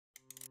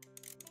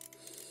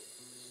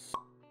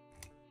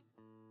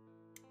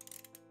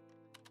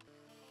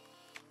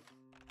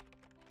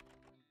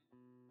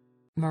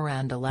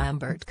Miranda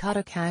Lambert cut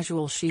a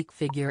casual chic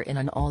figure in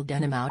an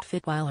all-denim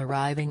outfit while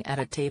arriving at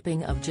a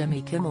taping of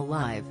Jimmy Kimmel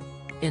Live!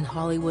 In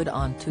Hollywood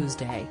on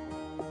Tuesday.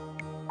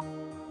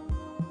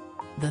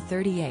 The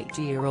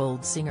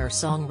 38-year-old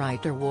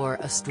singer-songwriter wore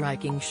a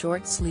striking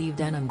short-sleeved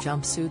denim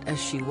jumpsuit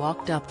as she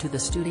walked up to the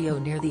studio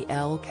near the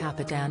El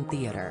Capitan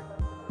Theater.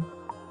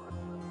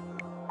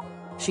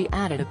 She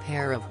added a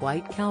pair of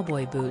white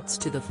cowboy boots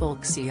to the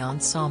folksy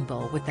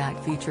ensemble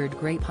that featured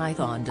grey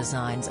python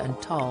designs and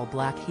tall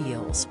black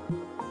heels.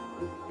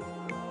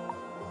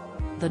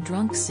 The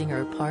drunk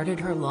singer parted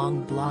her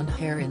long blonde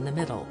hair in the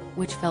middle,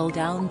 which fell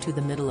down to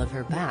the middle of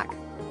her back.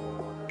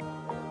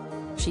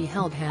 She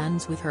held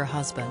hands with her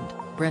husband,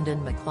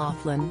 Brendan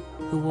McLaughlin,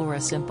 who wore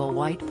a simple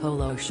white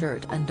polo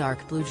shirt and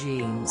dark blue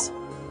jeans.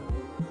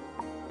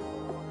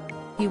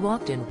 He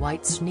walked in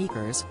white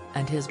sneakers,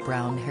 and his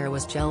brown hair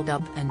was gelled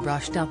up and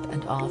brushed up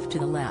and off to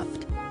the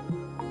left.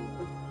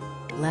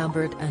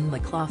 Lambert and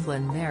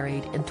McLaughlin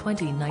married in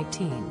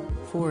 2019,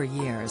 4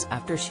 years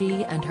after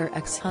she and her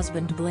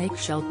ex-husband Blake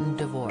Shelton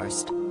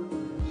divorced.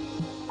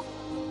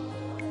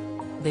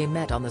 They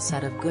met on the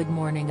set of Good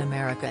Morning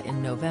America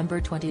in November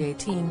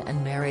 2018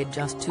 and married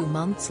just 2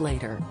 months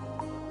later.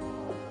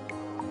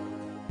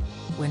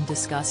 When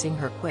discussing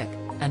her quick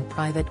and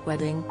private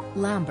wedding,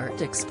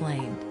 Lambert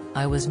explained,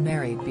 "I was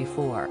married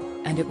before,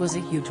 and it was a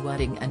huge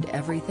wedding and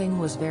everything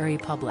was very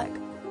public.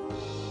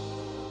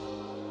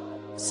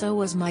 So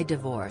was my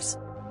divorce.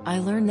 I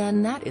learned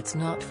then that it's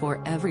not for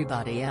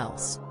everybody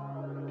else.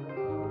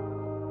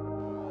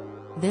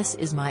 This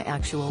is my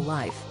actual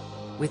life.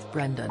 With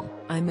Brendan,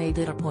 I made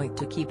it a point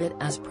to keep it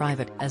as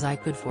private as I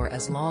could for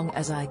as long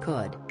as I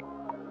could."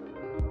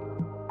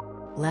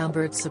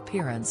 Lambert's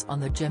appearance on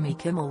the Jimmy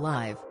Kimmel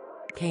Live!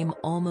 Came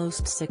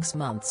almost 6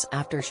 months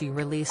after she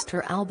released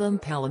her album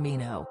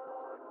Palomino.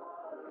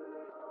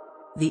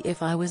 The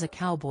If I Was a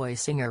Cowboy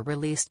singer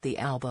released the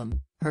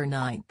album, her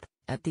 9th,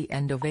 at the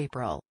end of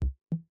April.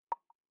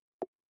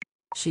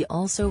 She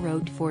also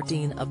wrote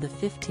 14 of the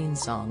 15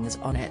 songs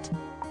on it.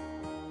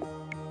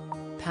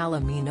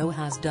 Palomino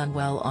has done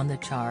well on the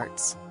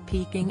charts,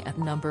 peaking at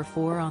number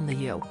 4 on the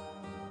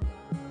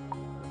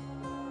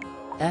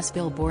U.S.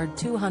 Billboard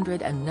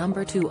 200 and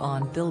number 2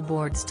 on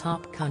Billboard's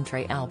Top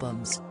Country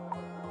Albums.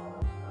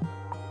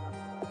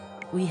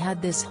 "We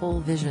had this whole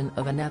vision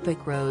of an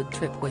epic road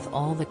trip with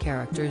all the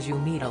characters you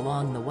meet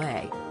along the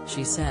way,"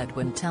 she said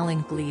when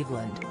telling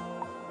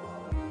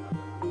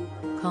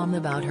Cleveland.com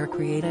about her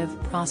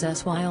creative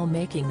process while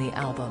making the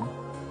album.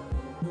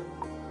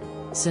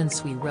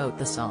 "Since we wrote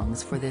the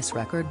songs for this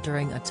record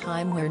during a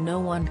time where no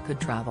one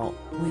could travel,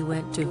 we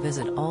went to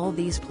visit all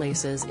these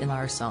places in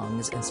our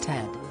songs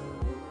instead."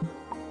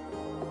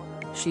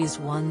 She's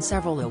won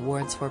several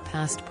awards for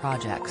past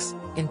projects,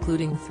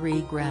 including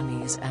 3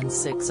 Grammys and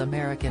 6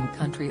 American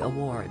Country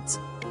Awards.